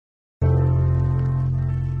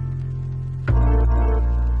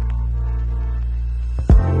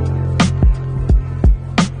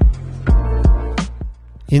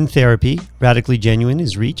In therapy, radically genuine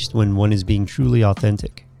is reached when one is being truly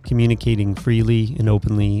authentic, communicating freely and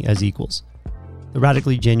openly as equals. The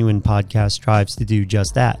Radically Genuine podcast strives to do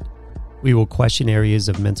just that. We will question areas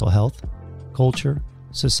of mental health, culture,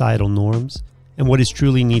 societal norms, and what is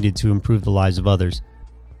truly needed to improve the lives of others.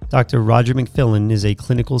 Dr. Roger McFillin is a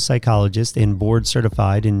clinical psychologist and board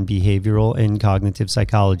certified in behavioral and cognitive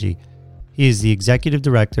psychology. He is the executive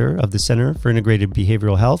director of the Center for Integrated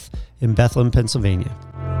Behavioral Health in Bethlehem, Pennsylvania.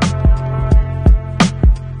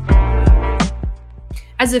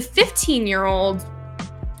 As a 15-year-old,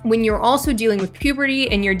 when you're also dealing with puberty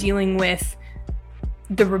and you're dealing with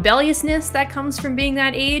the rebelliousness that comes from being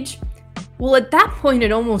that age, well, at that point,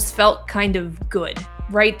 it almost felt kind of good,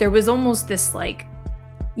 right? There was almost this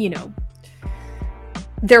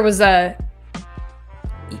there was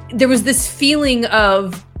this feeling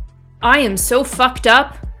of, I am so fucked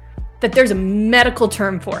up that there's a medical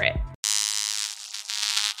term for it.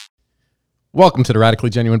 Welcome to the Radically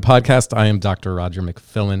Genuine podcast. I am Dr. Roger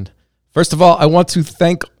McFillin. First of all, I want to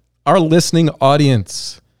thank our listening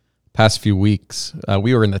audience. Past few weeks,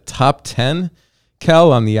 we were in the top 10,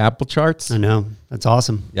 Kel, on the Apple charts. I know. That's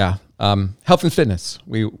awesome. Yeah. Health and fitness.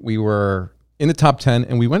 We were in the top 10,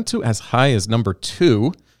 and we went to as high as number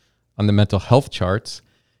 2 on the mental health charts.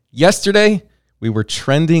 Yesterday, we were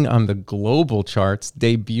trending on the global charts,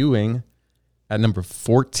 debuting at number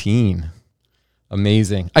 14.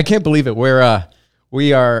 Amazing. I can't believe it.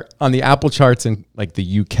 We are on the Apple charts in like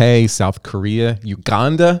the UK, South Korea,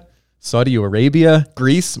 Uganda, Saudi Arabia,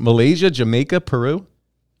 Greece, Malaysia, Jamaica, Peru.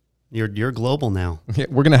 You're global now. Yeah,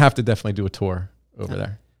 we're going to have to definitely do a tour over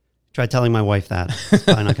there. Try telling my wife that. It's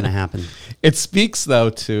probably not going to happen. It speaks, though,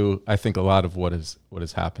 to, I think, a lot of what is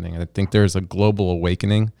happening. And I think there's a global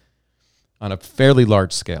awakening on a fairly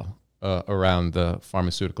large scale around the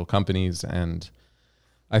pharmaceutical companies. And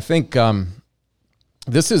I think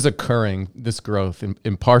this is occurring, this growth,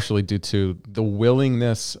 in partially due to the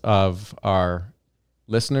willingness of our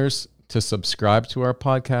listeners to subscribe to our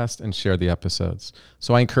podcast and share the episodes.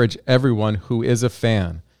 So I encourage everyone who is a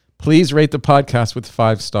fan, please rate the podcast with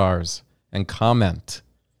 5 stars and comment.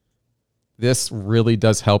 This really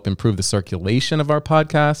does help improve the circulation of our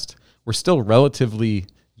podcast. We're still relatively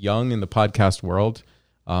young in the podcast world,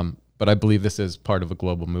 but I believe this is part of a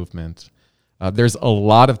global movement. There's a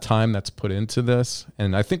lot of time that's put into this,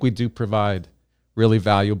 and I think we do provide really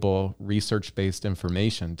valuable research-based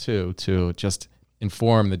information, too, to just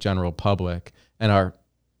inform the general public. And our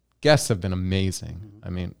guests have been amazing.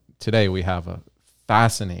 I mean, today we have a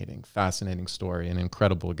fascinating story, an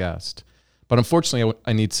incredible guest. But unfortunately,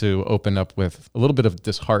 I need to open up with a little bit of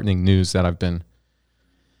disheartening news that I've been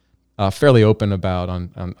fairly open about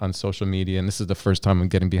on social media, and this is the first time I'm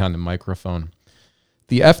getting behind the microphone.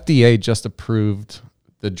 The FDA just approved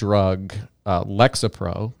the drug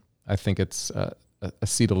Lexapro. I think it's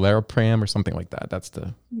acetylaripram or something like that. That's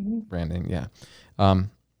the branding, yeah.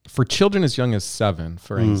 For children as young as 7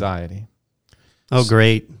 for anxiety. Oh,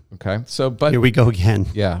 great. Okay. But here we go again.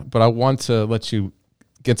 Yeah. But I want to let you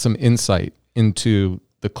get some insight into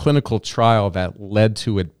the clinical trial that led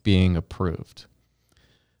to it being approved.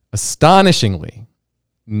 Astonishingly,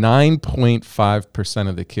 9.5%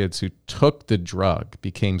 of the kids who took the drug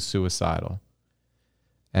became suicidal.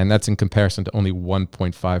 And that's in comparison to only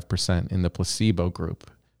 1.5% in the placebo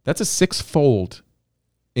group. That's a 6-fold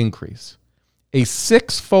increase. A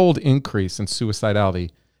 6-fold increase in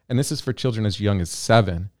suicidality. And this is for children as young as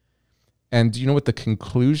 7. And do you know what the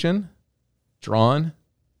conclusion drawn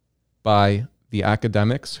by the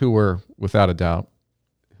academics who were, without a doubt,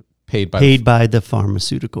 paid by the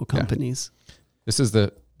pharmaceutical companies? Yeah. This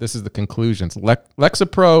is the conclusions.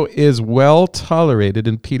 Lexapro is well tolerated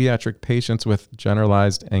in pediatric patients with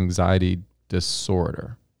generalized anxiety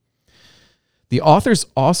disorder. The authors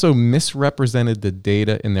also misrepresented the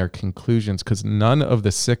data in their conclusions because none of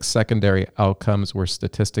the 6 secondary outcomes were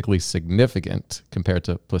statistically significant compared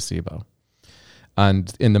to placebo.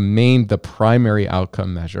 And in the primary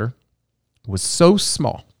outcome measure was so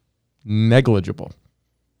small, negligible,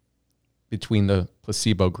 between the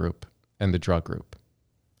placebo group and the drug group,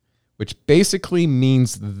 which basically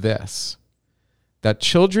means this, that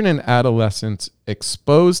children and adolescents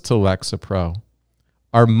exposed to Lexapro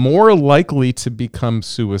are more likely to become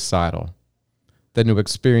suicidal than to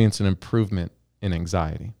experience an improvement in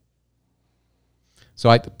anxiety. So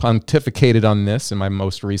I pontificated on this in my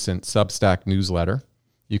most recent Substack newsletter.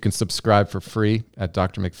 You can subscribe for free at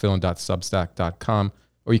drmcfillin.substack.com,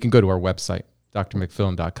 or you can go to our website,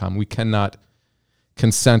 drmcfillin.com. We cannot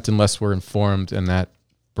consent unless we're informed, and that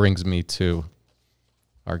brings me to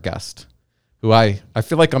our guest, who I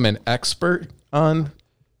feel like I'm an expert on,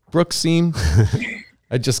 Brooke, Siem.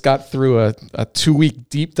 I just got through a 2-week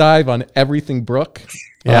deep dive on everything Brooke.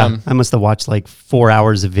 Yeah, I must have watched like 4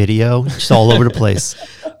 hours of video, just all over the place.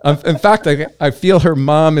 In fact, I feel her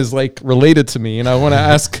mom is like related to me, and I want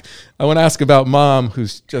to ask about mom,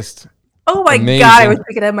 who's just oh my amazing. God, I wish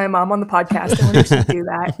we could have my mom on the podcast. I wonder if she'd do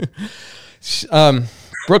that.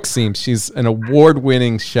 Brooke Siem, she's an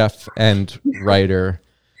award-winning chef and writer.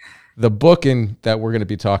 The book that we're going to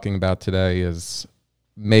be talking about today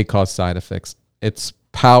May Cause Side Effects. It's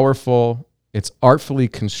powerful. It's artfully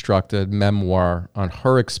constructed memoir on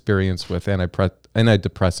her experience with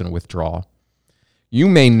antidepressant withdrawal. You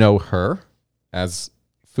may know her as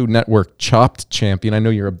Food Network Chopped champion. I know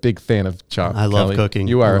you're a big fan of Chopped. I love cooking.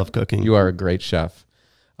 You are. I love cooking. You are a great chef.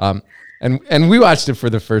 And we watched it for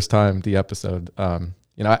the first time, the episode.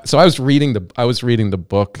 So I was reading the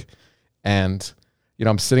book, and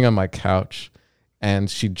I'm sitting on my couch, and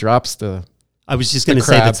she drops I was just going to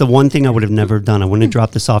say, that's the one thing I would have never done. I wouldn't have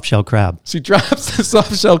dropped the soft shell crab. She drops the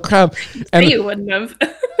soft shell crab. And you wouldn't have.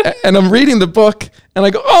 And I'm reading the book, and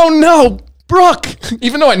I go, oh no, Brooke,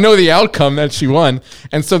 even though I know the outcome that she won.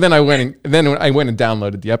 And so then I went and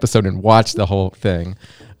downloaded the episode and watched the whole thing.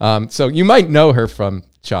 So you might know her from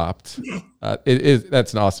Chopped.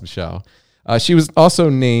 That's an awesome show. She was also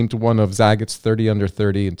named one of Zagat's 30 Under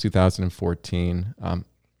 30 in 2014.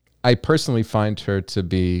 I personally find her to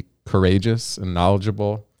be courageous and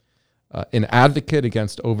knowledgeable, an advocate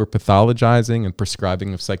against over-pathologizing and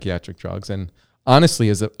prescribing of psychiatric drugs, and honestly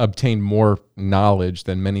has obtained more knowledge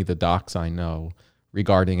than many of the docs I know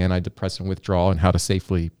regarding antidepressant withdrawal and how to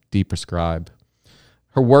safely deprescribe.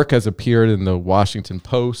 Her work has appeared in the Washington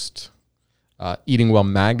Post, Eating Well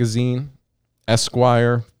Magazine,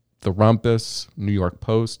 Esquire, The Rumpus, New York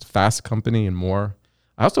Post, Fast Company, and more.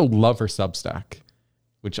 I also love her Substack,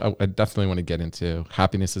 which I definitely want to get into.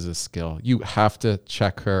 Happiness is a Skill. You have to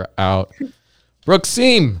check her out. Brooke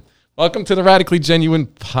Siem, welcome to the Radically Genuine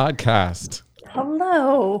podcast.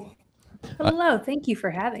 Hello. Thank you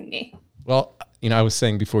for having me. Well, I was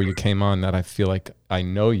saying before you came on that I feel like I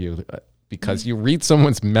know you because you read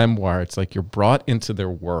someone's memoir. It's like you're brought into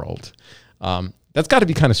their world. That's got to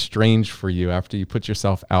be kind of strange for you after you put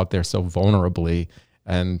yourself out there so vulnerably,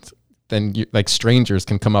 and then strangers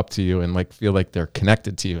can come up to you and feel like they're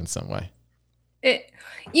connected to you in some way.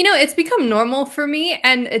 It's become normal for me,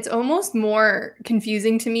 and it's almost more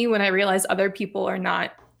confusing to me when I realize other people are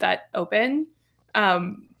not that open.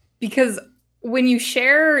 Because when you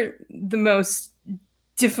share the most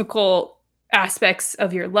difficult aspects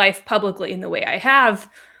of your life publicly in the way I have,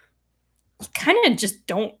 you kind of just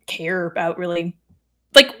don't care about really,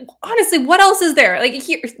 honestly, what else is there?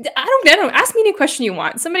 Here, I don't ask me any question you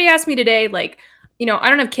want. Somebody asked me today, I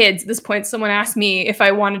don't have kids. At this point, someone asked me if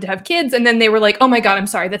I wanted to have kids, and then they were like, oh my God, I'm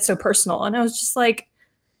sorry, that's so personal. And I was just like,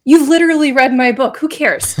 you've literally read my book. Who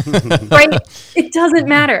cares? Right? It doesn't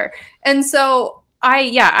matter. And so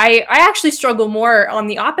I actually struggle more on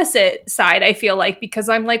the opposite side, I feel like, because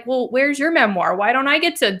I'm like, well, where's your memoir? Why don't I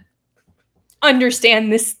get to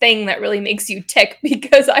understand this thing that really makes you tick?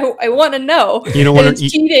 Because I want to know. You don't want to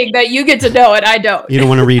cheating that you get to know it. I don't. You don't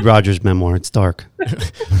want to read Roger's memoir. It's dark.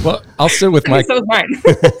 Well, I'll sit with my so is mine.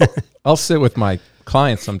 I'll sit with my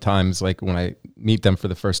clients sometimes, when I meet them for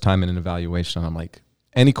the first time in an evaluation. I'm like,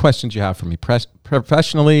 any questions you have for me,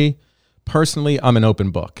 professionally, personally, I'm an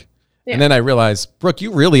open book. Yeah. And then I realize, Brooke,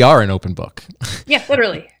 you really are an open book. Yeah,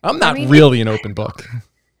 literally. I'm not really an open book.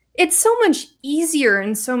 It's so much easier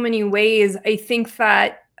in so many ways. I think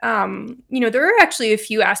that, there are actually a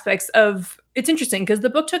few aspects of, it's interesting because the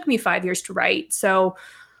book took me 5 years to write. So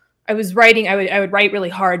I was writing, I would write really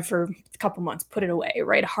hard for a couple months, put it away,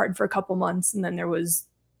 write hard for a couple months. And then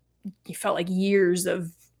you felt like years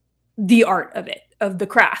of the art of it, of the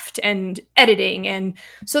craft and editing. And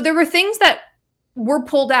so there were things that were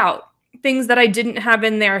pulled out, things that I didn't have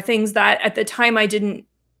in there, things that at the time I didn't,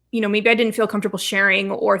 maybe I didn't feel comfortable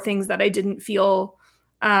sharing, or things that I didn't feel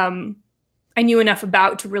I knew enough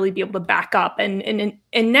about to really be able to back up. And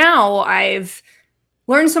now I've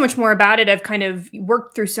learned so much more about it. I've kind of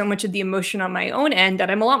worked through so much of the emotion on my own end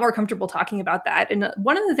that I'm a lot more comfortable talking about that. And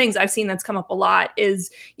one of the things I've seen that's come up a lot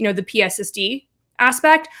is, the PSSD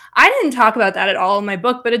aspect. I didn't talk about that at all in my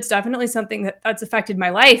book, but it's definitely something that's affected my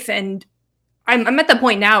life. And I'm at the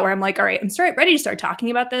point now where I'm like, all right, I'm ready to start talking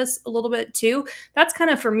about this a little bit too. That's kind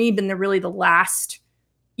of for me been the last,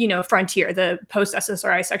 frontier, the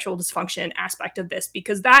post-SSRI sexual dysfunction aspect of this,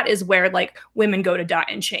 because that is where women go to die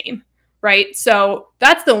in shame, right? So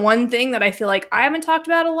that's the one thing that I feel like I haven't talked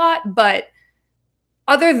about a lot, but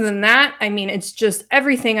other than that, it's just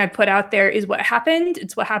everything I put out there is what happened.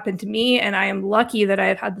 It's what happened to me. And I am lucky that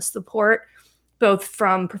I've had the support both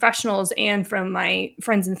from professionals and from my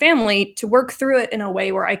friends and family, to work through it in a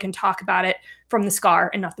way where I can talk about it from the scar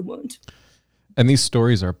and not the wound. And these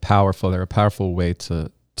stories are powerful. They're a powerful way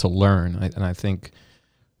to learn. And I think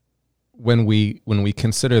when we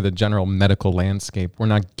consider the general medical landscape, we're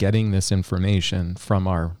not getting this information from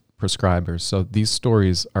our prescribers. So these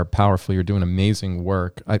stories are powerful. You're doing amazing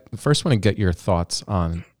work. I first want to get your thoughts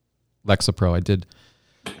on Lexapro. I did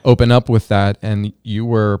open up with that, and you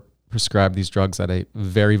were prescribed these drugs at a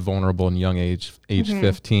very vulnerable and young age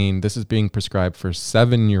 15. This is being prescribed for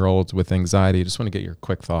 7-year-olds with anxiety. I just want to get your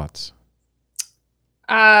quick thoughts.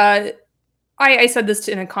 I said this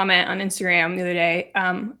in a comment on Instagram the other day.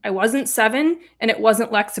 I wasn't 7 and it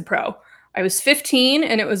wasn't Lexapro. I was 15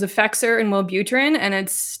 and it was Effexor and Wellbutrin, and it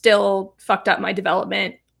still fucked up my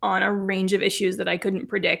development on a range of issues that I couldn't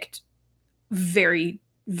predict very,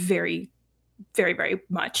 very, very, very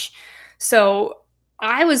much. So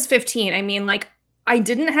I was 15. I mean, like, I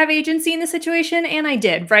didn't have agency in the situation, and I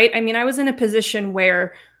did, right? I mean, I was in a position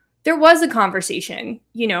where there was a conversation,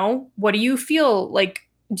 you know, what do you feel like?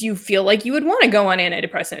 Do you feel like you would want to go on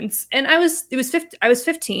antidepressants? And I was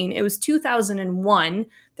 15. It was 2001.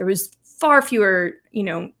 There was far fewer, you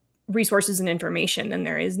know, resources and information than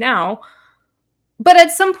there is now. But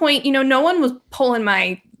at some point, you know, no one was pulling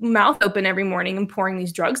my mouth open every morning and pouring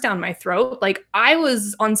these drugs down my throat. Like, I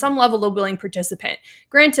was on some level a willing participant.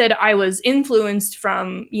 Granted, I was influenced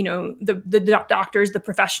from, you know, the doctors, the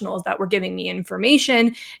professionals that were giving me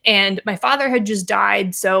information. And my father had just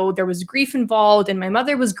died, so there was grief involved, and my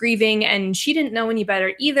mother was grieving, and she didn't know any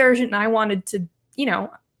better either. And I wanted to, you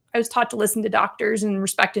know, I was taught to listen to doctors and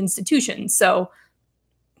respect institutions. So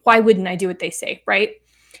why wouldn't I do what they say, right?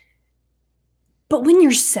 But when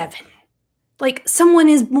you're 7, like, someone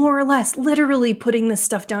is more or less literally putting this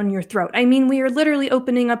stuff down your throat. I mean, we are literally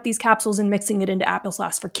opening up these capsules and mixing it into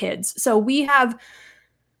applesauce for kids. So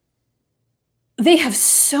they have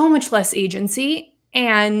so much less agency,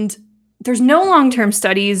 and there's no long-term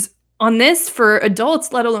studies on this for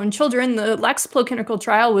adults, let alone children. The Lexapro clinical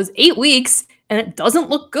trial was 8 weeks, and it doesn't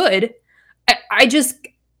look good.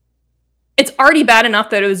 It's already bad enough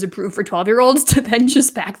that it was approved for 12-year-olds to then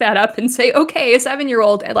just back that up and say, okay, a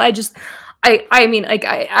 7-year-old. And I mean, like,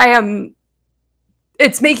 I am,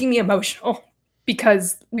 it's making me emotional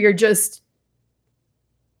because we are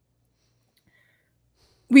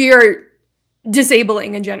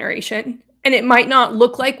disabling a generation, and it might not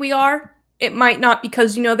look like we are. It might not,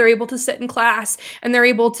 because, you know, they're able to sit in class and they're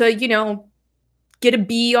able to, you know, get a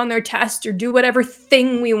B on their test or do whatever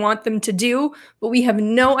thing we want them to do, but we have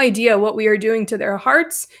no idea what we are doing to their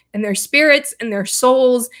hearts and their spirits and their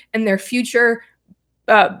souls and their future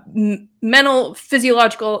mental,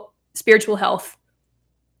 physiological, spiritual health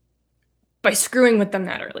by screwing with them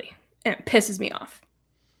that early. And it pisses me off.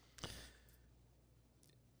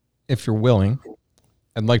 If you're willing,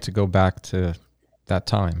 I'd like to go back to that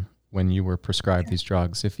time when you were prescribed these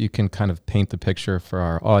drugs. If you can kind of paint the picture for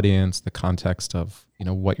our audience, the context of, you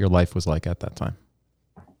know, what your life was like at that time.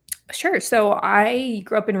 Sure. So I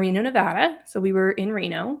grew up in Reno, Nevada. So we were in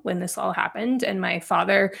Reno when this all happened, and my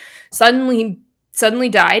father suddenly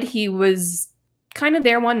died. He was kind of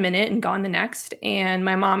there one minute and gone the next. And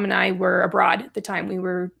my mom and I were abroad at the time. We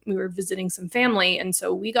were visiting some family, and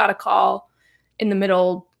so we got a call in the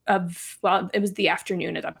middle of, well, it was the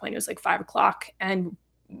afternoon at that point. It was like 5 o'clock, and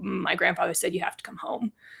my grandfather said, you have to come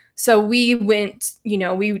home. So we went, you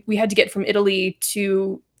know, we had to get from Italy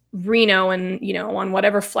to Reno, and, you know, on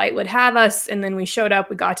whatever flight would have us. And then we showed up,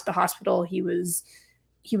 we got to the hospital. He was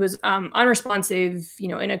unresponsive, you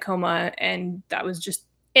know, in a coma, and that was just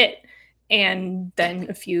it. And then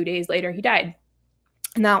a few days later, he died.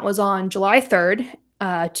 And that was on July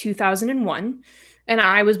 3rd, 2001. And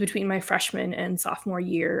I was between my freshman and sophomore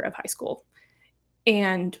year of high school.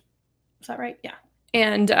 And is that right? Yeah.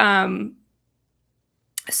 And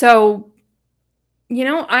so, you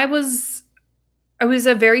know, I was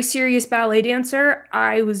a very serious ballet dancer.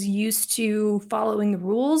 I was used to following the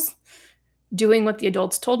rules, doing what the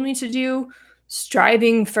adults told me to do,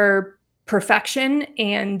 striving for perfection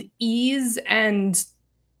and ease and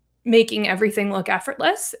making everything look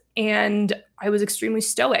effortless. And I was extremely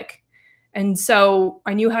stoic. And so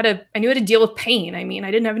I knew how to deal with pain. I mean,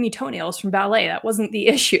 I didn't have any toenails from ballet. That wasn't the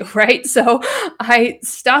issue, right? So I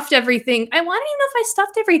stuffed everything. I don't even know if I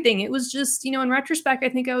stuffed everything. It was just, you know, in retrospect, I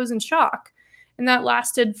think I was in shock. And that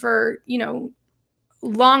lasted for, you know,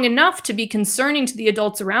 long enough to be concerning to the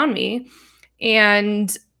adults around me.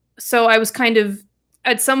 And so I was kind of,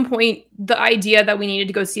 at some point, the idea that we needed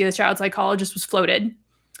to go see a child psychologist was floated.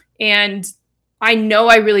 And I know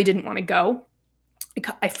I really didn't want to go.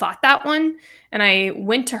 I fought that one, and I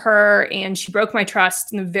went to her, and she broke my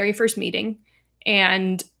trust in the very first meeting,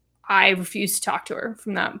 and I refused to talk to her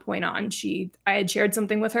from that point on. I had shared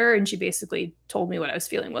something with her, and she basically told me what I was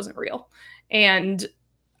feeling wasn't real. And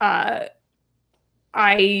I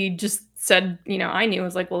just said, I knew. I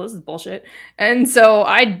was like, well, this is bullshit. And so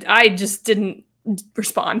I just didn't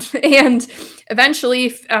respond. And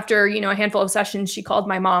eventually, after, a handful of sessions, she called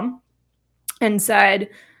my mom and said,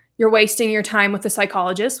 you're wasting your time with a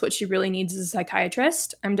psychologist. What she really needs is a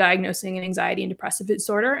psychiatrist. I'm diagnosing an anxiety and depressive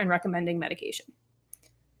disorder and recommending medication.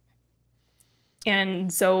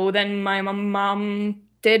 And so then my mom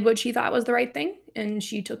did what she thought was the right thing. And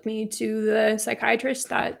she took me to the psychiatrist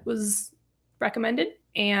that was recommended.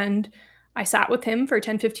 And I sat with him for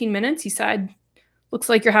 10, 15 minutes. He said, looks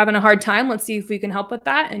like you're having a hard time. Let's see if we can help with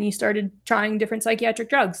that. And he started trying different psychiatric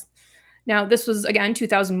drugs. Now, this was, again,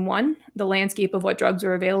 2001. The landscape of what drugs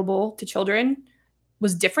were available to children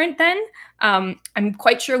was different then. I'm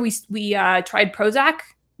quite sure we tried Prozac,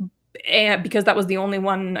 because that was the only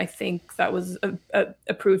one, I think, that was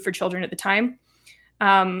approved for children at the time.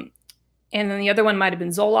 And then the other one might have been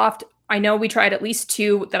Zoloft. I know we tried at least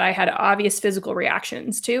 2 that I had obvious physical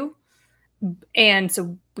reactions to. And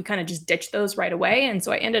so we kind of just ditched those right away. And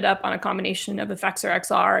so I ended up on a combination of Effexor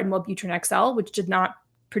XR and Wellbutrin XL, which did not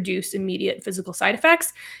produce immediate physical side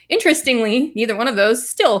effects. Interestingly, neither one of those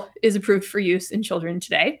still is approved for use in children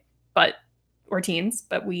today, or teens,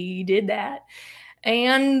 but we did that.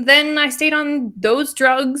 And then I stayed on those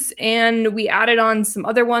drugs, and we added on some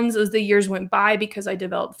other ones as the years went by because I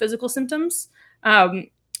developed physical symptoms. I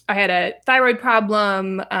had a thyroid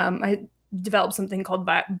problem. I developed something called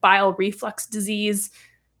bile reflux disease,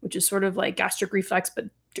 which is sort of like gastric reflux, but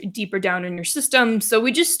deeper down in your system. So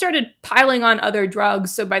we just started piling on other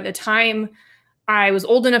drugs. So by the time I was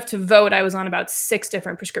old enough to vote, I was on about 6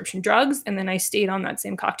 different prescription drugs. And then I stayed on that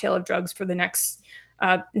same cocktail of drugs for the next,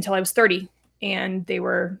 until I was 30. And they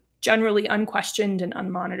were generally unquestioned and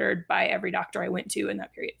unmonitored by every doctor I went to in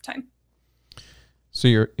that period of time. So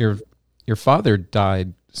your father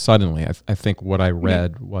died suddenly. I think what I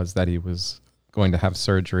read was that he was going to have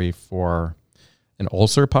surgery for an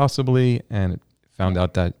ulcer possibly, and found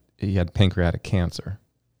out that he had pancreatic cancer.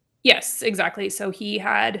 Yes, exactly. So we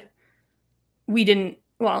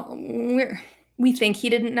think he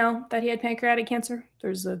didn't know that he had pancreatic cancer.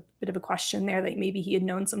 There's a bit of a question there that maybe he had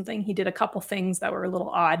known something. He did a couple things that were a little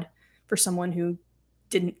odd for someone who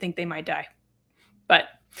didn't think they might die. But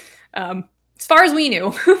as far as we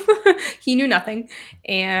knew, he knew nothing.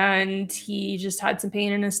 And he just had some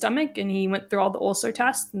pain in his stomach, and he went through all the ulcer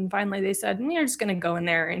tests. And finally they said, you're just going to go in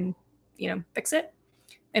there and, fix it.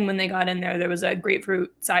 And when they got in there, there was a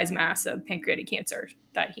grapefruit size mass of pancreatic cancer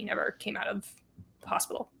that he never came out of the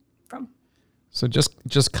hospital from. So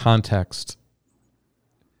just context.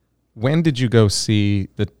 When did you go see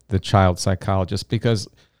the child psychologist? Because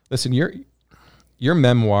listen, your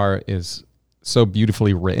memoir is so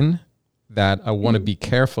beautifully written that I want to be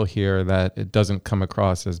careful here that it doesn't come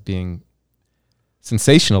across as being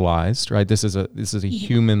sensationalized, right? This is a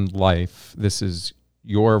human life. This is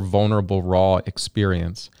your vulnerable, raw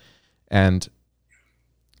experience. And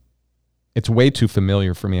it's way too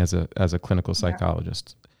familiar for me as a clinical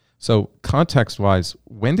psychologist. So context-wise,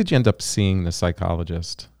 when did you end up seeing the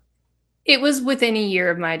psychologist? It was within a year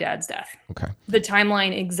of my dad's death. Okay. The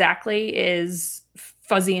timeline exactly is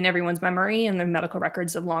fuzzy in everyone's memory, and the medical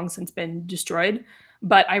records have long since been destroyed.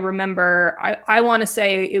 But I remember, I want to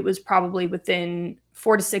say it was probably within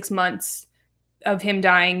 4 to 6 months of him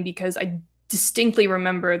dying, because I distinctly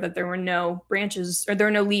remember that there were no branches, or there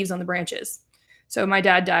were no leaves on the branches. So my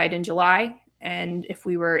dad died in July, and if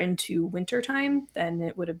we were into winter time, then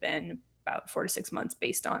it would have been about 4 to 6 months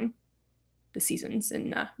based on the seasons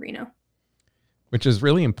in Reno. Which is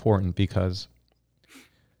really important because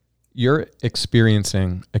you're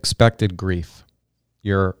experiencing expected grief.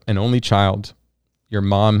 You're an only child. Your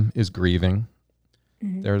mom is grieving.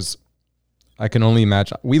 Mm-hmm. I can only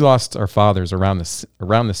imagine. We lost our fathers around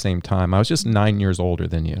the same time. I was just 9 years older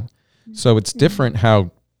than you. So it's different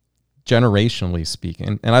how, generationally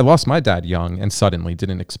speaking, and I lost my dad young and suddenly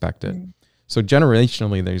didn't expect it. So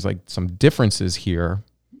generationally, there's like some differences here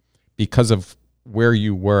because of where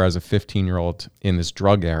you were as a 15-year-old in this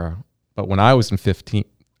drug era. But when I was in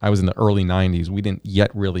the early 90s, we didn't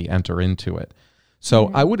yet really enter into it.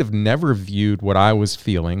 So I would have never viewed what I was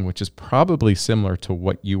feeling, which is probably similar to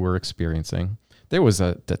what you were experiencing. There was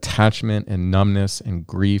a detachment and numbness and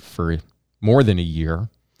grief for more than a year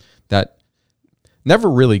that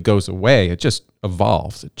never really goes away. It just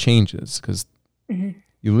evolves. It changes because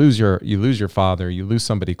you lose your father, you lose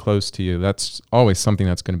somebody close to you. That's always something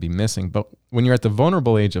that's going to be missing. But when you're at the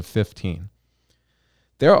vulnerable age of 15,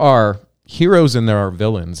 there are heroes and there are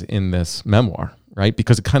villains in this memoir, right?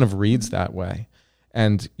 Because it kind of reads that way.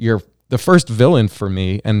 And you're the first villain for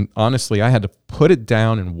me, and honestly, I had to put it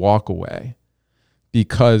down and walk away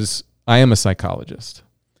because I am a psychologist.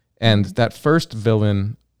 And that first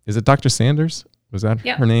villain, is it Dr. Sanders? Was that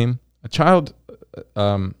her name? A child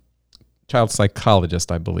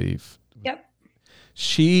psychologist, I believe. Yep.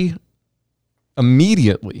 She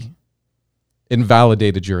immediately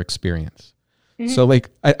invalidated your experience. So like,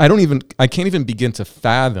 I can't even begin to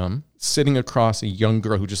fathom sitting across a young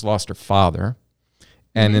girl who just lost her father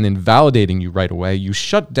and then invalidating you right away. You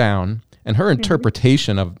shut down, and her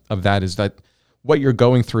interpretation of that is that what you're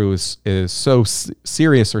going through is so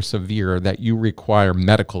serious or severe that you require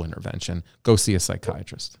medical intervention. Go see a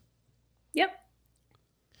psychiatrist. Yep.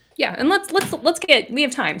 Yeah, and we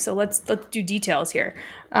have time, so let's do details here.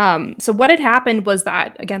 So what had happened was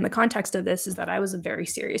that, again, the context of this is that I was a very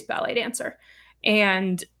serious ballet dancer,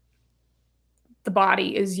 and the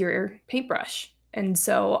body is your paintbrush. And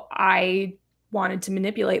so I wanted to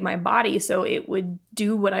manipulate my body so it would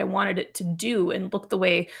do what I wanted it to do and look the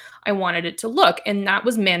way I wanted it to look. And that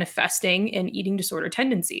was manifesting in eating disorder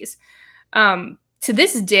tendencies. To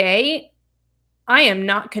this day, I am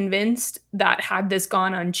not convinced that had this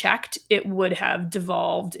gone unchecked, it would have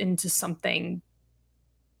devolved into something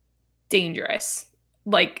dangerous.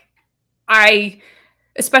 Like,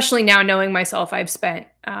 especially now knowing myself, I've spent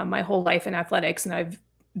my whole life in athletics, and I've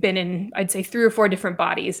been in, I'd say, 3 or 4 different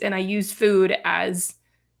bodies, and I use food as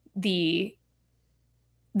the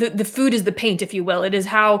food is the paint, if you will. It is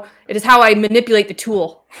how I manipulate the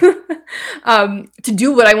tool to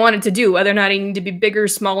do what I want it to do, whether or not I need to be bigger,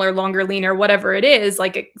 smaller, longer, leaner, whatever it is.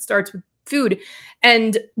 Like, it starts with food.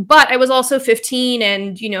 But I was also 15,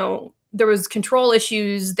 and there was control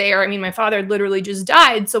issues there. I mean, my father literally just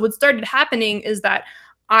died. So what started happening is that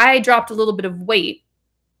I dropped a little bit of weight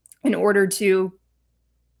in order to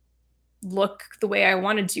look the way I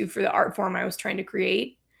wanted to for the art form I was trying to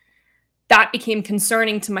create. That became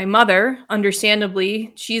concerning to my mother,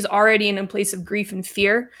 understandably. She's already in a place of grief and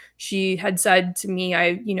fear. She had said to me,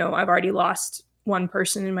 I've already lost 1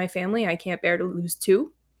 person in my family. I can't bear to lose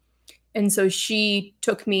 2. And so she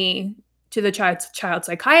took me to the child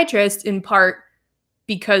psychiatrist, in part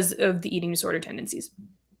because of the eating disorder tendencies.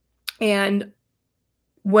 And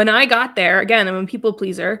when I got there, again, I'm a people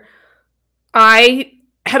pleaser. I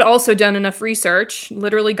had also done enough research,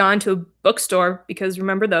 literally gone to a bookstore, because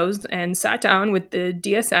remember those, and sat down with the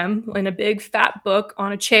DSM in a big fat book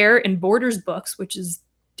on a chair in Borders books, which is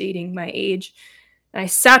dating my age. And I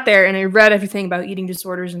sat there and I read everything about eating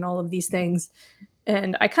disorders and all of these things.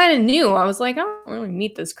 And I kind of knew, I was like, I don't really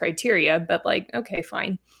meet this criteria, but like, okay,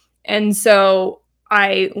 fine. And so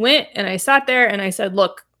I went and I sat there and I said,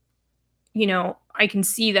 look, I can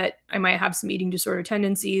see that I might have some eating disorder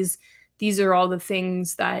tendencies. These are all the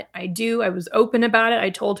things that I do. I was open about it.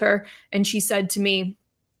 I told her, and she said to me,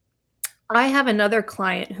 I have another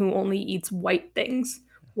client who only eats white things,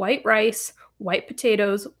 white rice, white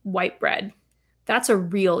potatoes, white bread. That's a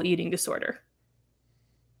real eating disorder.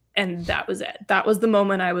 And that was it. That was the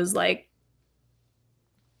moment I was like,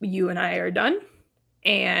 you and I are done.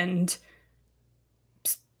 And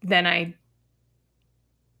then I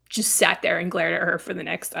just sat there and glared at her for the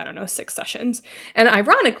next, 6 sessions. And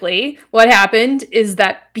ironically, what happened is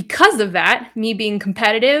that because of that, me being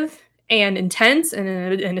competitive and intense and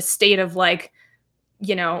in a state of like,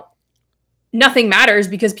 nothing matters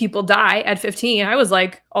because people die at 15, I was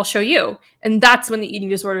like, I'll show you. And that's when the eating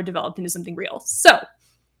disorder developed into something real. So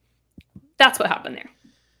that's what happened there.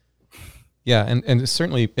 Yeah, and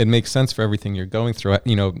certainly it makes sense for everything you're going through.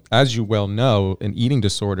 As you well know, an eating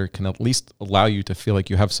disorder can at least allow you to feel like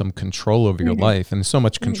you have some control over your life, and so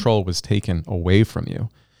much control was taken away from you.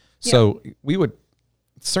 So we would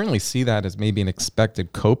certainly see that as maybe an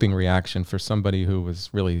expected coping reaction for somebody who was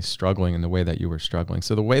really struggling in the way that you were struggling.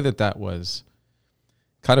 So the way that was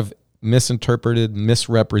kind of misinterpreted,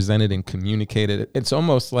 misrepresented, and communicated, it's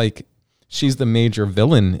almost like she's the major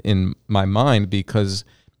villain in my mind, because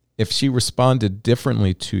if she responded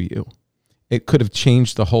differently to you, it could have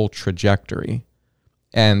changed the whole trajectory.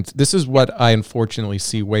 And this is what I unfortunately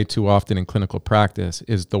see way too often in clinical practice,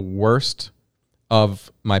 is the worst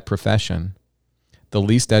of my profession, the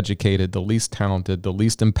least educated, the least talented, the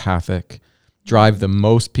least empathic, drive the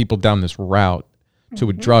most people down this route to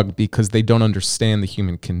a drug because they don't understand the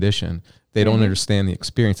human condition. They don't understand the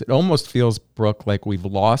experience. It almost feels, Brooke, like we've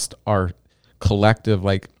lost our collective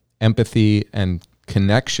empathy and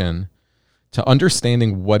connection to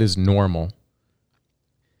understanding what is normal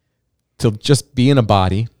to just be in a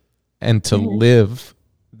body and to live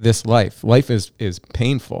this life. Life is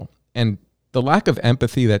painful. And the lack of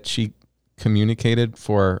empathy that she communicated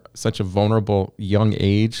for such a vulnerable young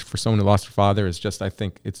age for someone who lost her father is just, I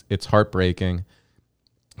think it's heartbreaking.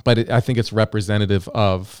 But I think it's representative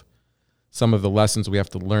of some of the lessons we have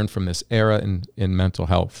to learn from this era in mental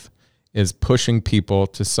health, is pushing people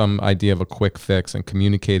to some idea of a quick fix and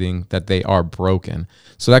communicating that they are broken.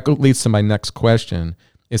 So that leads to my next question,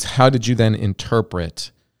 is how did you then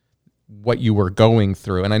interpret what you were going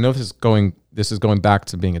through? And I know this is going back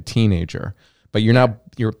to being a teenager, but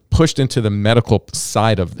you're pushed into the medical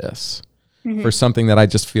side of this for something that I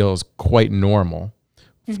just feel is quite normal,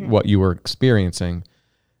 what you were experiencing.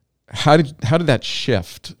 How did that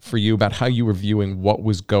shift for you about how you were viewing what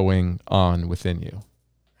was going on within you?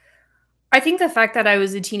 I think the fact that I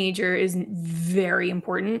was a teenager is very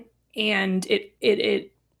important, and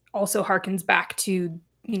it also harkens back to,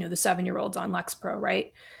 the 7-year-olds on Lexapro,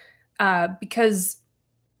 right? Because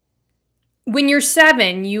when you're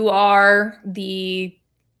 7, you are the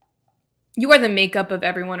makeup of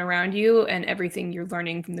everyone around you and everything you're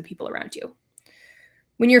learning from the people around you.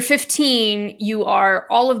 When you're 15, you are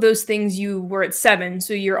all of those things you were at 7.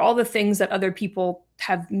 So you're all the things that other people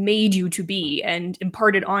have made you to be and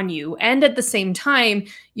imparted on you. And at the same time,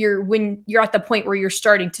 when you're at the point where you're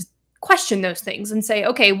starting to question those things and say,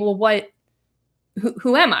 okay, well,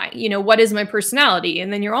 who am I? What is my personality?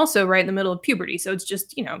 And then you're also right in the middle of puberty. So it's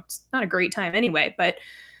just, it's not a great time anyway. But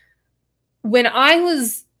when I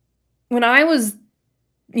was,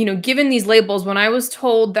 given these labels, when I was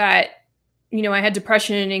told that, I had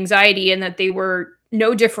depression and anxiety and that they were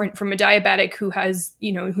no different from a diabetic who has,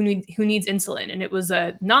 who needs insulin, and it was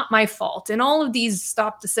not my fault, and all of these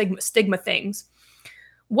stop the stigma things.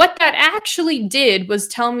 What that actually did was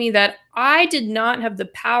tell me that I did not have the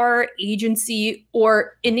power, agency,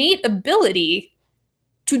 or innate ability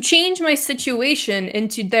to change my situation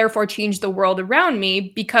and to therefore change the world around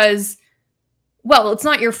me, because, well, it's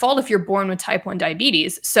not your fault if you're born with type 1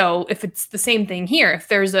 diabetes. So if it's the same thing here, if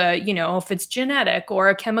there's if it's genetic or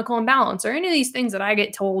a chemical imbalance or any of these things that I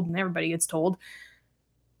get told and everybody gets told,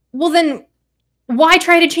 well, then why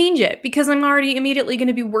try to change it? Because I'm already immediately going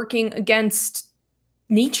to be working against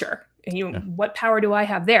nature. And, what power do I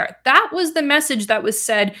have there? That was the message that was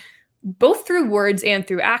said both through words and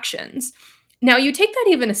through actions. Now you take that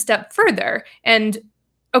even a step further, and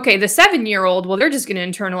okay, the 7-year-old, well, they're just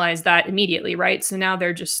going to internalize that immediately, right? So now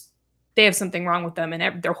they have something wrong with them,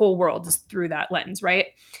 and their whole world is through that lens, right?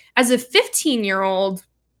 As a 15-year-old,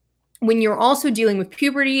 when you're also dealing with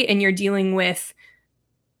puberty and you're dealing with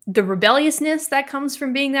the rebelliousness that comes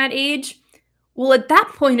from being that age, well, at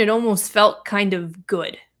that point, it almost felt kind of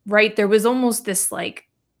good, right? There was almost this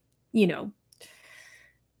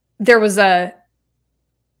there was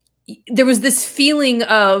this feeling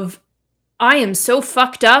of, I am so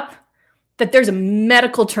fucked up that there's a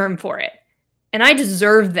medical term for it. And I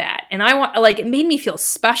deserve that. And it made me feel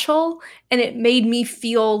special. And it made me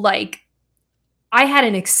feel like I had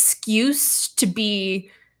an excuse to be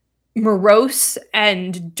morose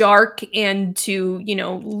and dark and to,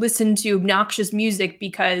 listen to obnoxious music,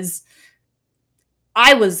 because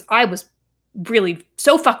I was really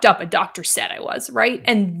so fucked up, a doctor said I was, right?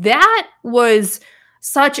 And that was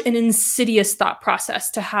such an insidious thought process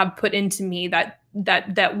to have put into me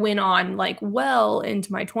that went on well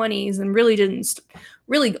into my 20s and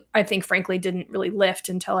really, I think, frankly, didn't really lift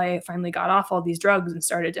until I finally got off all these drugs and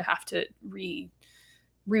started to have to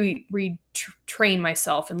retrain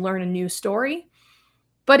myself and learn a new story.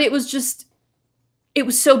 But it was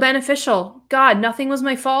so beneficial. God, nothing was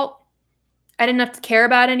my fault. I didn't have to care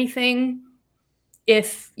about anything.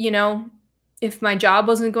 If my job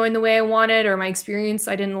wasn't going the way I wanted, or my experience,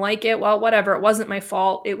 I didn't like it, well, whatever. It wasn't my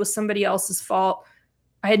fault. It was somebody else's fault.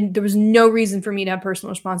 There was no reason for me to have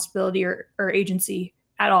personal responsibility or agency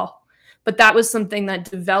at all. But that was something that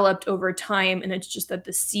developed over time, and it's just that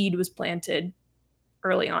the seed was planted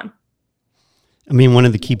early on. I mean, one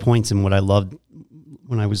of the key points and what I loved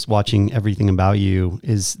when I was watching everything about you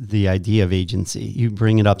is the idea of agency. You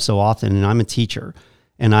bring it up so often, and I'm a teacher,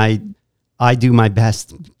 and I do my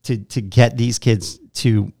best to get these kids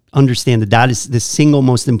to understand that is the single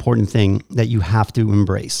most important thing that you have to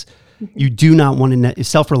embrace. Mm-hmm. You do not want to,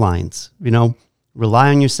 self-reliance, rely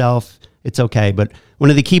on yourself. It's okay. But one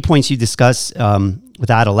of the key points you discuss with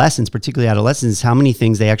adolescents, particularly adolescents, is how many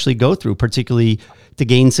things they actually go through, particularly to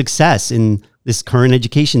gain success in this current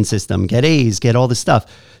education system, get A's, get all this stuff.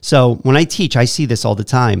 So when I teach, I see this all the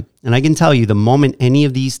time. And I can tell you, the moment any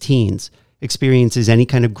of these teens experiences any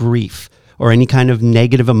kind of grief or any kind of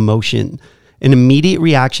negative emotion, an immediate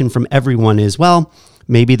reaction from everyone is, well,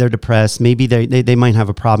 maybe they're depressed, maybe they might have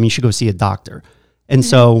a problem. You should go see a doctor. And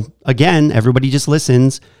so again, everybody just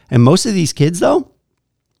listens. And most of these kids though,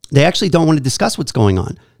 they actually don't want to discuss what's going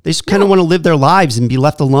on. They just kind of want to live their lives and be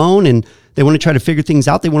left alone. And they want to try to figure things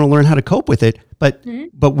out. They want to learn how to cope with it. But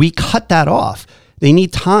we cut that off. They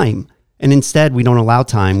need time. And instead we don't allow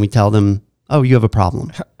time. We tell them, oh, you have a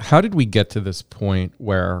problem. How did we get to this point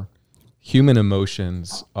where human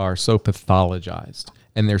emotions are so pathologized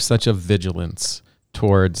and there's such a vigilance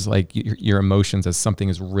towards like your emotions as something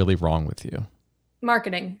is really wrong with you?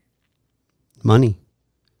 Marketing. Money.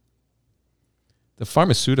 The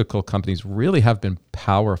pharmaceutical companies really have been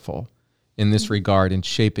powerful in this regard in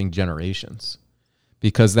shaping generations,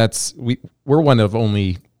 because we're one of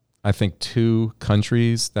only, I think, 2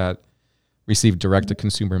 countries that receive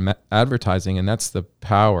direct-to-consumer advertising, and that's the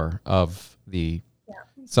power of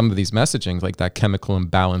some of these messagings, like that chemical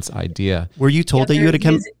imbalance idea. Were you told that you had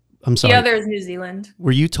a I'm sorry. The other is New Zealand.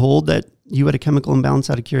 Were you told that you had a chemical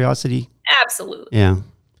imbalance out of curiosity? Absolutely. Yeah.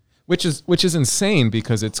 Which is insane,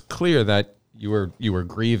 because it's clear that you were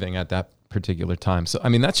grieving at that particular time. So I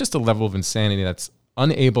mean, that's just a level of insanity that's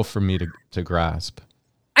unable for me to grasp.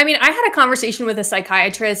 I mean, I had a conversation with a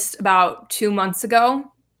psychiatrist about 2 months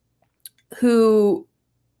ago who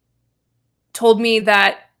told me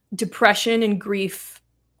that depression and grief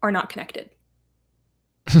are not connected.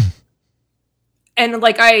 And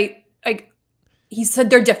like he said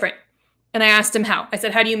they're different. And I asked him how. I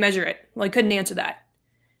said, how do you measure it? Well, he couldn't answer that.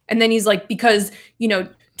 And then he's like, because,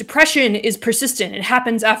 depression is persistent. It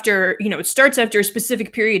happens after, it starts after a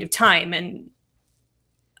specific period of time. And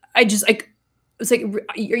I was like,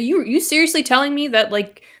 are you seriously telling me that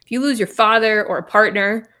like if you lose your father or a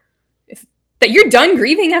partner, that you're done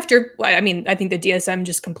grieving after? Well, I mean, I think the DSM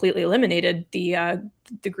just completely eliminated the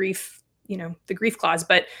grief, the grief clause.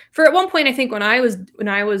 But for at one point, I think when I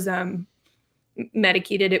was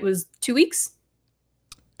medicated, it was 2 weeks.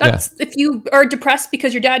 That's if you are depressed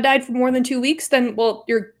because your dad died for more than 2 weeks, then well,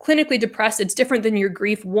 you're clinically depressed. It's different than your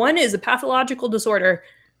grief. One is a pathological disorder.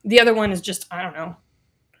 The other one is just, I don't know,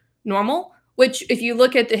 normal. Which if you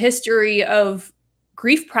look at the history of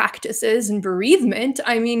grief practices and bereavement,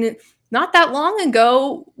 I mean, not that long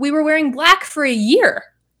ago, we were wearing black for a year.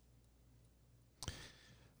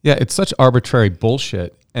 Yeah, it's such arbitrary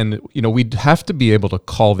bullshit. And, we'd have to be able to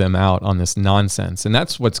call them out on this nonsense. And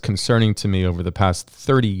that's what's concerning to me over the past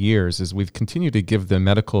 30 years is we've continued to give the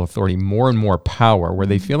medical authority more and more power where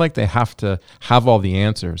they feel like they have to have all the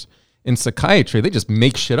answers. In psychiatry, they just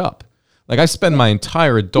make shit up. Like I spend my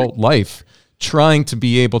entire adult life trying to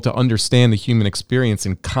be able to understand the human experience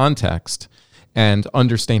in context and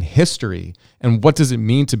understand history and what does it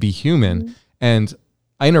mean to be human. And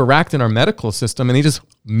I interact in our medical system and they just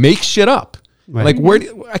make shit up. Right. Like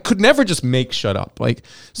I could never just make shut up. Like,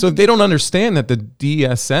 so they don't understand that the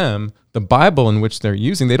DSM, the Bible in which they're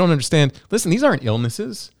using, they don't understand, listen, these aren't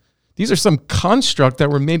illnesses. These are some construct that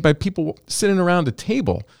were made by people sitting around a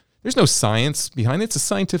table. There's no science behind it. It's a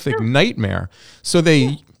scientific nightmare. So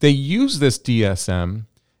they use this DSM,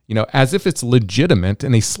 as if it's legitimate,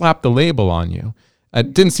 and they slap the label on you.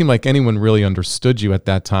 It didn't seem like anyone really understood you at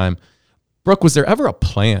that time. Brooke, was there ever a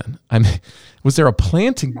plan? I mean, was there a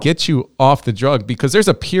plan to get you off the drug? Because there's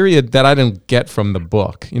a period that I didn't get from the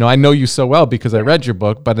book. I know you so well because I read your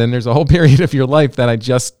book, but then there's a whole period of your life that I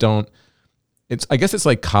just don't. I guess it's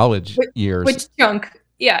like college years. Which chunk?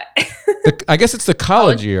 Yeah. I guess it's the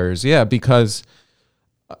college years. Yeah. Because,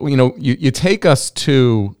 you take us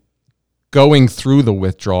to going through the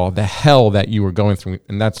withdrawal, the hell that you were going through.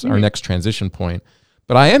 And that's our next transition point.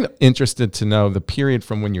 But I am interested to know the period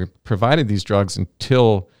from when you're provided these drugs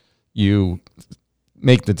until you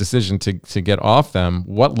make the decision to get off them,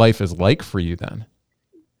 what life is like for you then.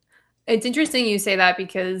 It's interesting you say that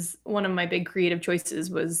because one of the big creative choices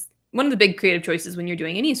when you're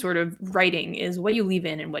doing any sort of writing is what you leave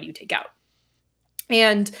in and what you take out.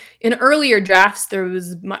 And in earlier drafts, there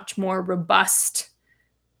was much more robust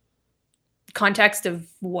context of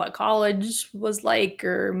what college was like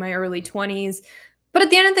or my early 20s. But at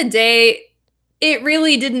the end of the day, it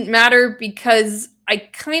really didn't matter because I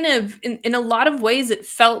kind of, in a lot of ways, it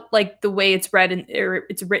felt like the way it's read or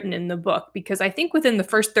it's written in the book. Because I think within the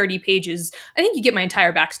first 30 pages, I think you get my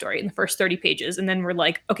entire backstory in the first 30 pages. And then we're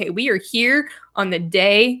like, okay, we are here on the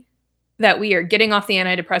day that we are getting off the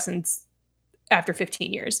antidepressants after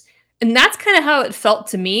 15 years. And that's kind of how it felt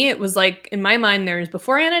to me. It was like, in my mind, there's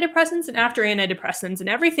before antidepressants and after antidepressants. And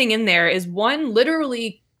everything in there is one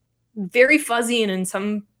literally very fuzzy and in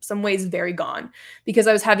some ways very gone because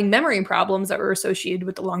I was having memory problems that were associated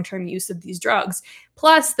with the long-term use of these drugs,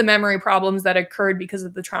 plus the memory problems that occurred because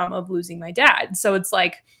of the trauma of losing my dad. So it's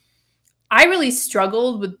like, I really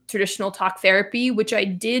struggled with traditional talk therapy, which I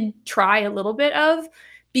did try a little bit of,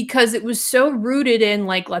 because it was so rooted in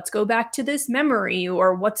like, let's go back to this memory,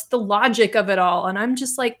 or what's the logic of it all. And I'm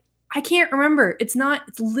just like, I can't remember. It's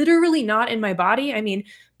literally not in my body. I mean,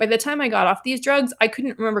 by the time I got off these drugs, I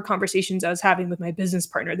couldn't remember conversations I was having with my business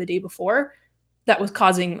partner the day before that was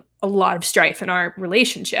causing a lot of strife in our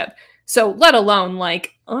relationship. So let alone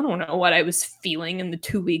like, I don't know what I was feeling in the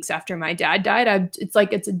 2 weeks after my dad died.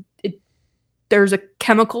 There's a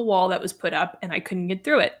chemical wall that was put up and I couldn't get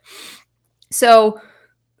through it. So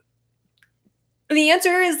the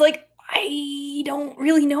answer is like, I don't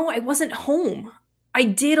really know. I wasn't home. I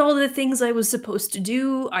did all the things I was supposed to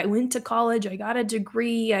do. I went to college. I got a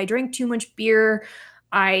degree. I drank too much beer.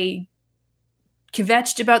 I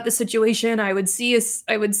kvetched about the situation. I would see a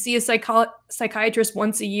psychiatrist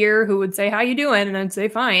once a year who would say, "How you doing?" And I'd say,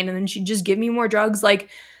 "Fine." And then she'd just give me more drugs. Like,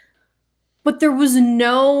 but there was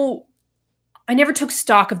I never took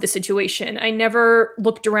stock of the situation. I never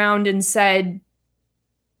looked around and said,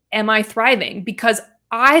 am I thriving? Because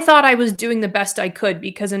I thought I was doing the best I could,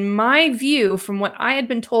 because in my view, from what I had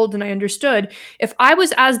been told and I understood, if I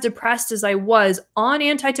was as depressed as I was on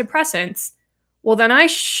antidepressants, well, then I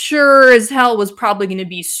sure as hell was probably going to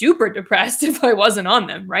be super depressed if I wasn't on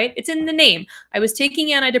them, right? It's in the name. I was taking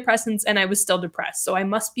antidepressants and I was still depressed. So I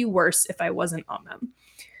must be worse if I wasn't on them.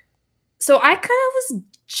 So I kind of was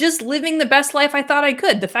just living the best life I thought I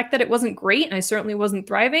could. The fact that it wasn't great, and I certainly wasn't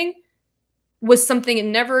thriving, was something that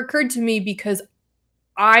never occurred to me, because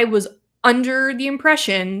I was under the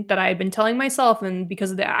impression that I had been telling myself, and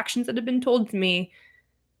because of the actions that had been told to me,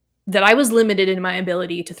 that I was limited in my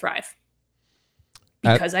ability to thrive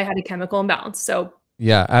because I had a chemical imbalance. So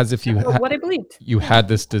yeah, as if what I believed. You had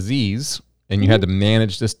this disease and you had to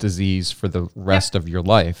manage this disease for the rest of your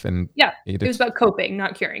life. And it was about coping,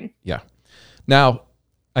 not curing. Yeah. Now,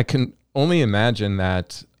 I can only imagine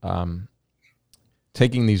that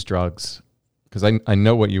taking these drugs, because I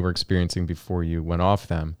know what you were experiencing before you went off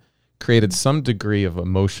them, created some degree of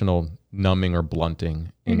emotional numbing or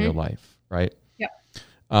blunting in your life, right?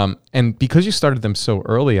 Yeah. And because you started them so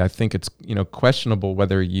early, I think it's questionable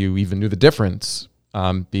whether you even knew the difference,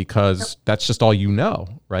 because that's just all you know,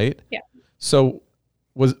 right? Yeah. So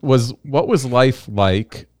what was life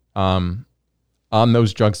like on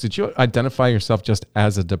those drugs? Did you identify yourself just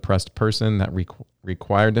as a depressed person that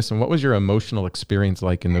required this? And what was your emotional experience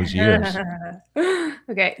like in those years?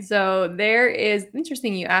 Okay, so there is,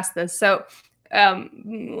 interesting you asked this. So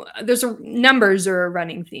numbers are a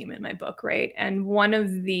running theme in my book, right? And one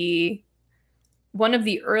of the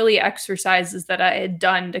early exercises that I had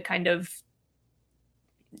done to kind of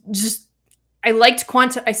just, I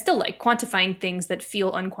still like quantifying things that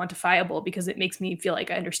feel unquantifiable, because it makes me feel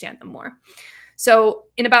like I understand them more. So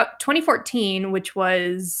in about 2014, which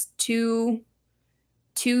was two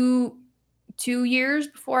years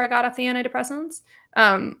before I got off the antidepressants,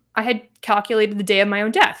 I had calculated the day of my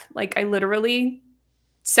own death. Like, I literally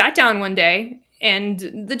sat down one day, and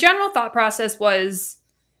the general thought process was,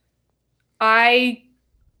 life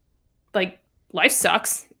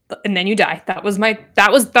sucks, and then you die. That was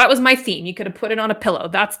my theme. You could have put it on a pillow.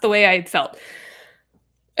 That's the way I felt.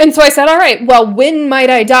 And so I said, all right, well, when might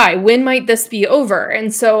I die? When might this be over?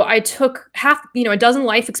 And so I took a dozen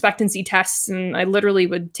life expectancy tests, and I literally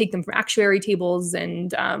would take them from actuary tables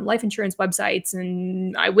and life insurance websites.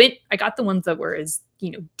 And I got the ones that were as,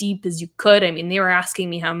 deep as you could. I mean, they were asking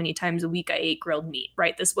me how many times a week I ate grilled meat,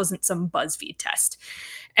 right? This wasn't some BuzzFeed test.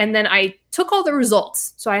 And then I took all the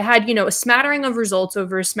results. So I had, a smattering of results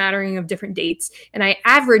over a smattering of different dates, and I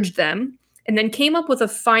averaged them, and then came up with a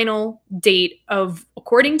final date of,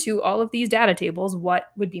 according to all of these data tables, what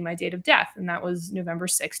would be my date of death. And that was November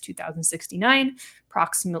 6, 2069,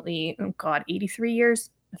 approximately, 83 years,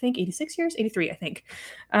 I think, 86 years, 83, I think.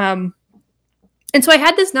 And so I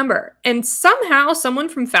had this number, and somehow someone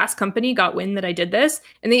from Fast Company got wind that I did this,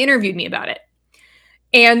 and they interviewed me about it.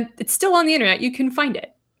 And it's still on the internet. You can find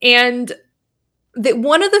it. And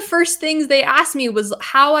one of the first things they asked me was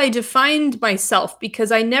how I defined myself,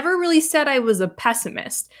 because I never really said I was a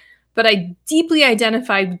pessimist, but I deeply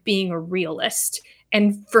identified with being a realist.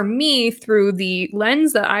 And for me, through the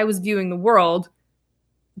lens that I was viewing the world,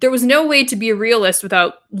 there was no way to be a realist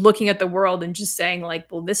without looking at the world and just saying,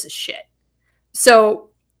 like, well, this is shit. So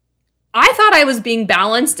I thought I was being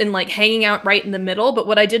balanced and hanging out right in the middle. But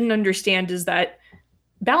what I didn't understand is that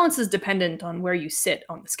balance is dependent on where you sit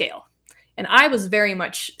on the scale. And I was very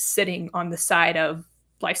much sitting on the side of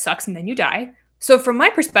life sucks and then you die. So from my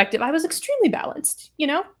perspective, I was extremely balanced.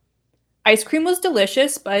 Ice cream was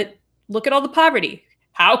delicious, but look at all the poverty.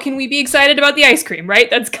 how can we be excited about the ice cream, right?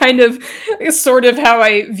 That's kind of sort of how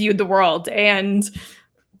I viewed the world. And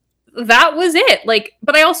that was it. Like,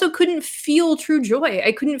 but I also couldn't feel true joy.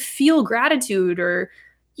 I couldn't feel gratitude or,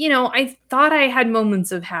 I thought I had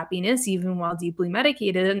moments of happiness even while deeply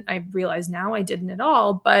medicated. And I realize now I didn't at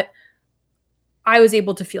all, but I was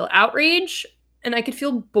able to feel outrage and I could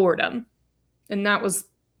feel boredom. And that was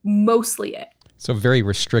mostly it. So very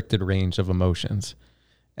restricted range of emotions.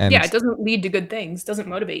 And yeah, it doesn't lead to good things, doesn't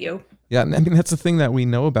motivate you. Yeah, I mean, that's the thing that we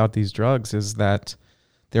know about these drugs is that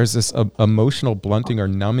there's this emotional blunting or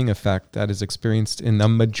numbing effect that is experienced in the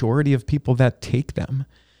majority of people that take them.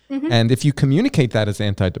 Mm-hmm. And if you communicate that as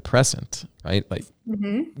antidepressant, right? Like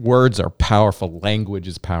words are powerful, language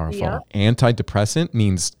is powerful. Yeah. Antidepressant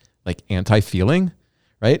means like anti-feeling,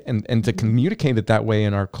 right? And to communicate it that way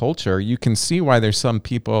in our culture, you can see why there's some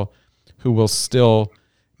people who will still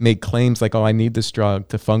make claims like, oh, I need this drug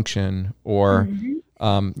to function, or,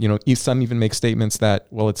 some even make statements that,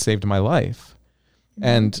 well, it saved my life.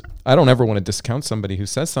 And I don't ever want to discount somebody who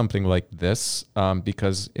says something like this,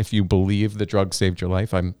 because if you believe the drug saved your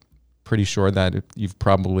life, I'm pretty sure that you've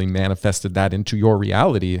probably manifested that into your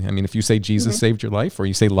reality. I mean, if you say Jesus saved your life, or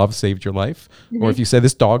you say love saved your life, or if you say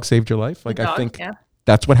this dog saved your life, like I think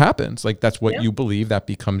that's what happens. Like that's what you believe, that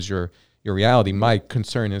becomes your reality. My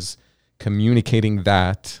concern is communicating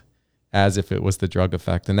that as if it was the drug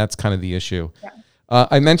effect. And that's kind of the issue. Yeah.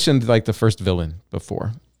 I mentioned like the first villain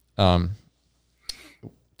before.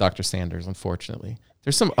 Dr. Sanders, unfortunately.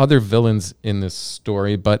 There's some other villains in this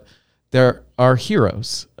story, but there are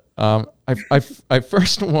heroes. I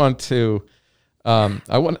first want to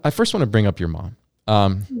bring up your mom.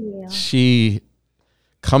 She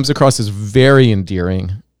comes across as very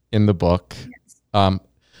endearing in the book,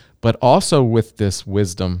 but also with this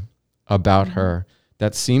wisdom about her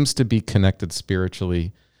that seems to be connected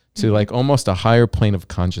spiritually to like almost a higher plane of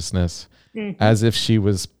consciousness, as if she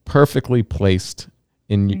was perfectly placed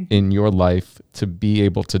in your life to be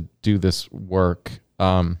able to do this work.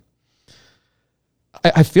 I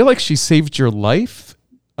feel like she saved your life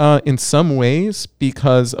in some ways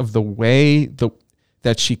because of the way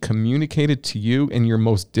that she communicated to you in your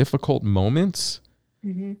most difficult moments,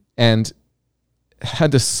 and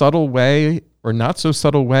had this subtle way or not so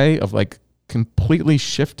subtle way of like completely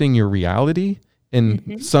shifting your reality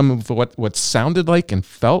in some of what sounded like and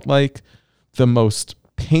felt like the most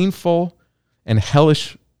painful and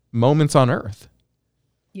hellish moments on earth.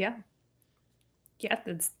 Yeah,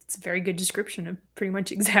 it's a very good description of pretty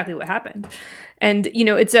much exactly what happened. And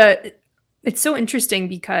it's so interesting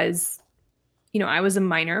because I was a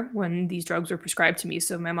minor when these drugs were prescribed to me,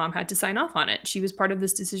 so my mom had to sign off on it. She was part of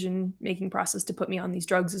this decision making process to put me on these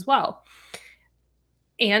drugs as well.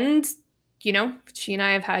 And she and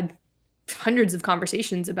I have had hundreds of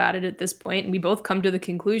conversations about it at this point, and we both come to the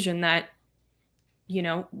conclusion that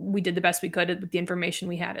we did the best we could with the information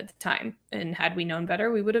we had at the time. And had we known better,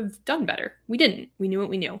 we would have done better. We didn't. We knew what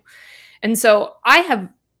we knew. And so I have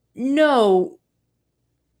no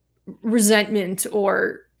resentment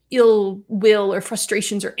or ill will or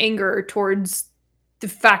frustrations or anger towards the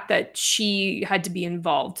fact that she had to be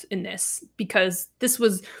involved in this, because this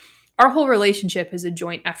was our whole relationship is a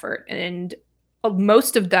joint effort. And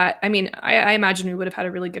most of that, I mean, I imagine we would have had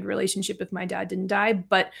a really good relationship if my dad didn't die,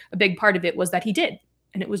 but a big part of it was that he did,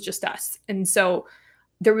 and it was just us. And so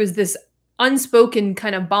there was this unspoken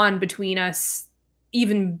kind of bond between us,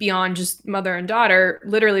 even beyond just mother and daughter.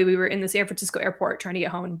 Literally, we were in the San Francisco airport trying to get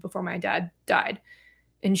home before my dad died.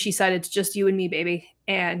 And she said, "It's just you and me, baby."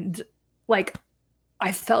 And like,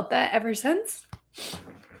 I felt that ever since.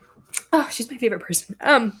 Oh, she's my favorite person.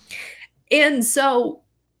 And so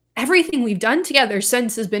everything we've done together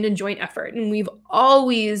since has been a joint effort, and we've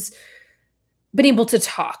always been able to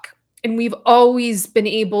talk, and we've always been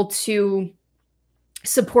able to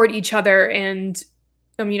support each other. And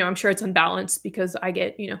I'm sure it's unbalanced because I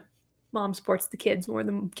get, mom supports the kids more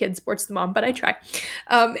than kids supports the mom, but I try.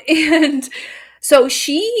 And so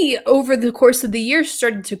she, over the course of the years,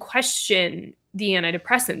 started to question the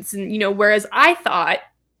antidepressants. And, whereas I thought,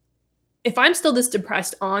 if I'm still this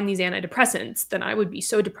depressed on these antidepressants, then I would be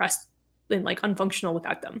so depressed and like unfunctional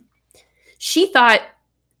without them. She thought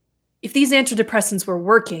if these antidepressants were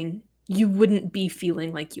working, you wouldn't be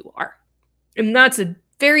feeling like you are. And that's a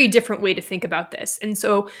very different way to think about this. And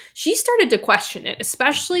so she started to question it,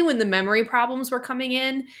 especially when the memory problems were coming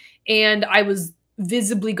in and I was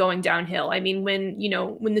visibly going downhill. I mean, when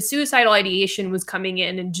the suicidal ideation was coming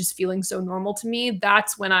in and just feeling so normal to me,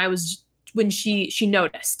 that's when she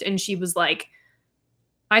noticed, and she was like,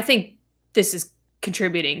 I think this is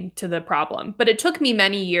contributing to the problem. But it took me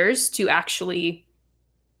many years to actually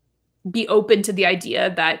be open to the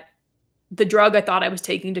idea that the drug I thought I was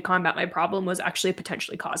taking to combat my problem was actually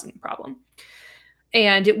potentially causing the problem.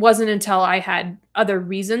 And it wasn't until I had other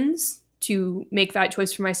reasons to make that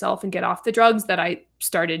choice for myself and get off the drugs that I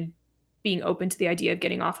started being open to the idea of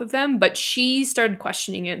getting off of them. But she started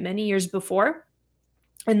questioning it many years before.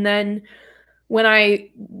 And then when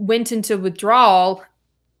I went into withdrawal,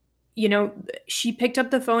 you know, she picked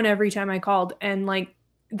up the phone every time I called. And like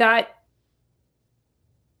that,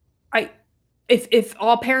 if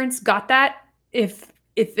all parents got that, if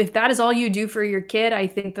that is all you do for your kid, I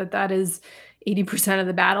think that is 80% of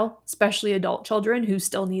the battle, especially adult children who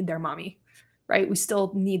still need their mommy, right? We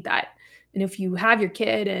still need that. And if you have your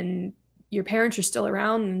kid and your parents are still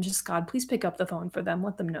around, and just, God, please pick up the phone for them.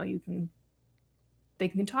 Let them know they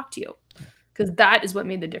can talk to you, because that is what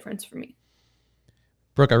made the difference for me.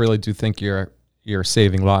 Brooke, I really do think you're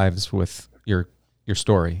saving lives with your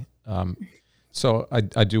story. So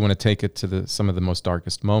I do want to take it to some of the most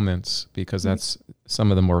darkest moments, because that's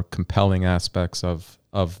some of the more compelling aspects of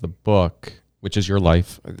the book, which is your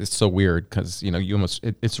life. It's so weird because, you know,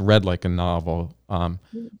 it's read like a novel,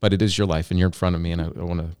 but it is your life and you're in front of me, and I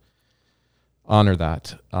want to honor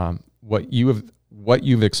that. What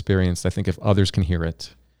you've experienced, I think if others can hear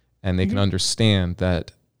it and they can understand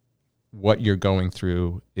that what you're going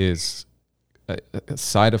through is a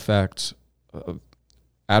side effect,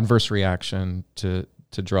 adverse reaction to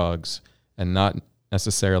drugs, and not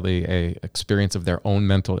necessarily a experience of their own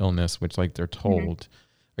mental illness, which like they're told.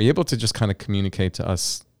 Are you able to just kind of communicate to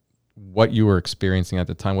us what you were experiencing at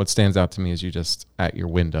the time? What stands out to me is you just at your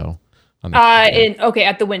window.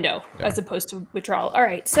 At the window, as opposed to withdrawal. All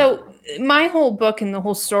right. So my whole book and the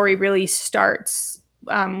whole story really starts,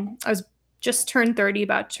 I was just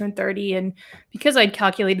about to turn 30. And because I'd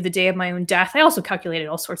calculated the day of my own death, I also calculated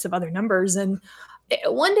all sorts of other numbers. And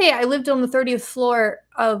one day I lived on the 30th floor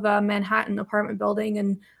of a Manhattan apartment building.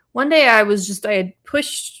 And one day I had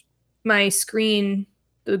pushed my screen,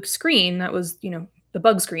 the screen that was, you know, the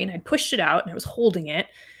bug screen. I'd pushed it out and I was holding it.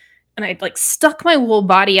 And I'd like stuck my whole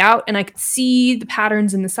body out, and I could see the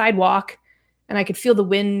patterns in the sidewalk, and I could feel the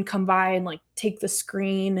wind come by and like take the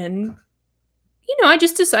screen. And, you know, I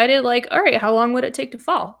just decided like, all right, how long would it take to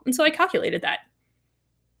fall? And so I calculated that.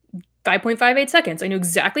 5.58 seconds. I knew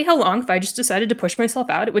exactly how long, if I just decided to push myself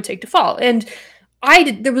out, it would take to fall. And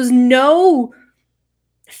there was no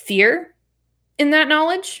fear in that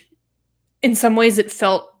knowledge. In some ways it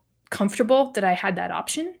felt comfortable that I had that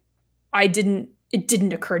option. It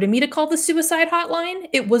didn't occur to me to call the suicide hotline.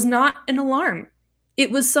 It was not an alarm.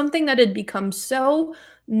 It was something that had become so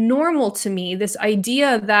normal to me, this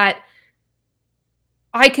idea that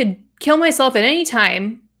I could kill myself at any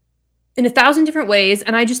time in 1,000 different ways,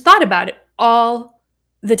 and I just thought about it all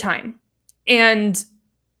the time. And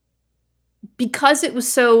because it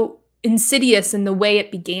was so insidious in the way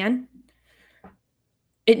it began,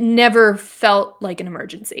 it never felt like an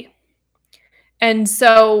emergency. And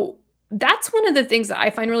so that's one of the things that I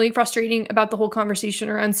find really frustrating about the whole conversation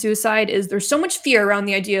around suicide is there's so much fear around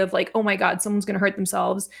the idea of like, oh my God, someone's going to hurt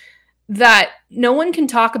themselves, that no one can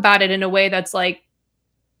talk about it in a way that's like,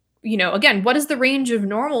 you know, again, what is the range of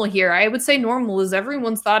normal here? I would say normal is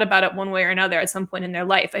everyone's thought about it one way or another at some point in their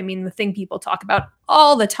life. I mean, the thing people talk about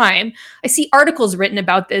all the time. I see articles written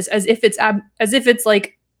about this as if it's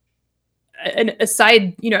like a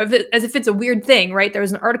side, you know, as if it's a weird thing, right? There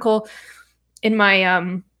was an article in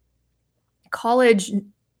my college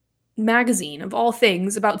magazine of all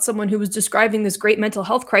things about someone who was describing this great mental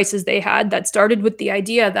health crisis they had that started with the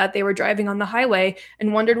idea that they were driving on the highway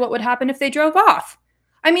and wondered what would happen if they drove off.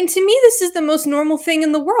 I mean, to me, this is the most normal thing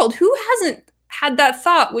in the world. Who hasn't had that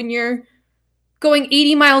thought when you're going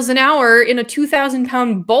 80 miles an hour in a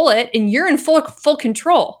 2,000-pound bullet and you're in full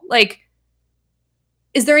control? Like,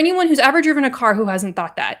 is there anyone who's ever driven a car who hasn't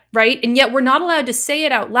thought that, right? And yet we're not allowed to say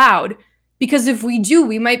it out loud, because if we do,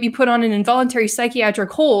 we might be put on an involuntary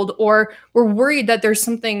psychiatric hold, or we're worried that there's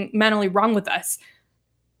something mentally wrong with us.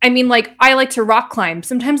 I mean, like, I like to rock climb.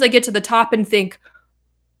 Sometimes I get to the top and think,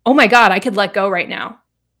 oh my God, I could let go right now.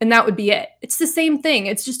 And that would be it. It's the same thing.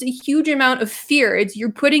 It's just a huge amount of fear.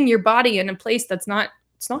 You're putting your body in a place it's not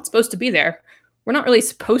supposed to be there. We're not really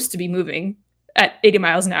supposed to be moving at 80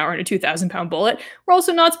 miles an hour in a 2,000-pound bullet. We're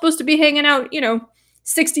also not supposed to be hanging out,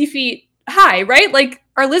 60 feet high, right? Like,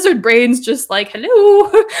 our lizard brain's just like,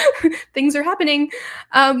 hello, things are happening.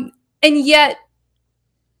 And yet,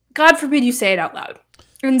 God forbid you say it out loud.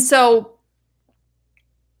 And so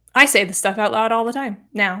I say this stuff out loud all the time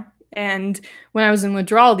now. And when I was in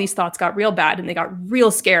withdrawal, these thoughts got real bad and they got real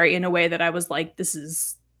scary in a way that I was like, this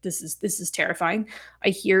is terrifying. I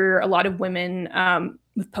hear a lot of women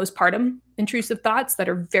with postpartum intrusive thoughts that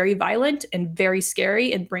are very violent and very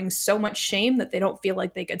scary and bring so much shame that they don't feel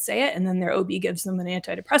like they could say it. And then their OB gives them an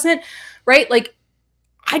antidepressant, right? Like,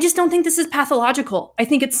 I just don't think this is pathological. I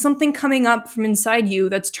think it's something coming up from inside you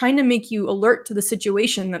that's trying to make you alert to the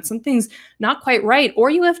situation that something's not quite right, or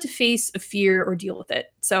you have to face a fear or deal with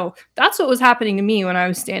it. So that's what was happening to me when I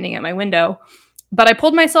was standing at my window. But I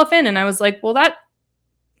pulled myself in and I was like, well,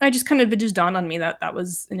 it just dawned on me that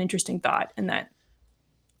was an interesting thought, and that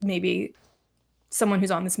maybe someone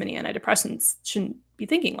who's on this many antidepressants shouldn't be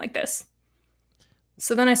thinking like this.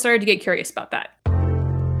 So then I started to get curious about that.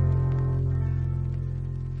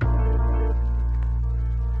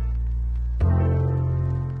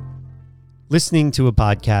 Listening to a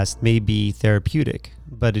podcast may be therapeutic,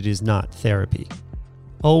 but it is not therapy.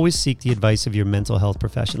 Always seek the advice of your mental health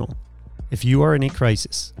professional. If you are in a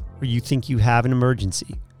crisis or you think you have an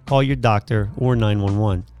emergency, call your doctor or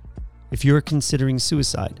 911. If you are considering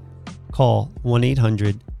suicide, call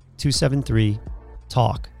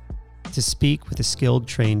 1-800-273-TALK to speak with a skilled,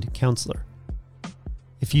 trained counselor.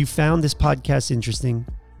 If you found this podcast interesting,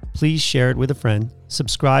 please share it with a friend,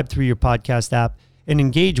 subscribe through your podcast app, and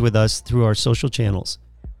engage with us through our social channels.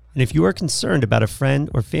 And if you are concerned about a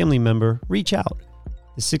friend or family member, reach out.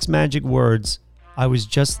 The 6 magic words, "I was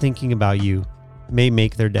just thinking about you," may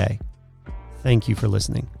make their day. Thank you for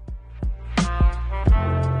listening.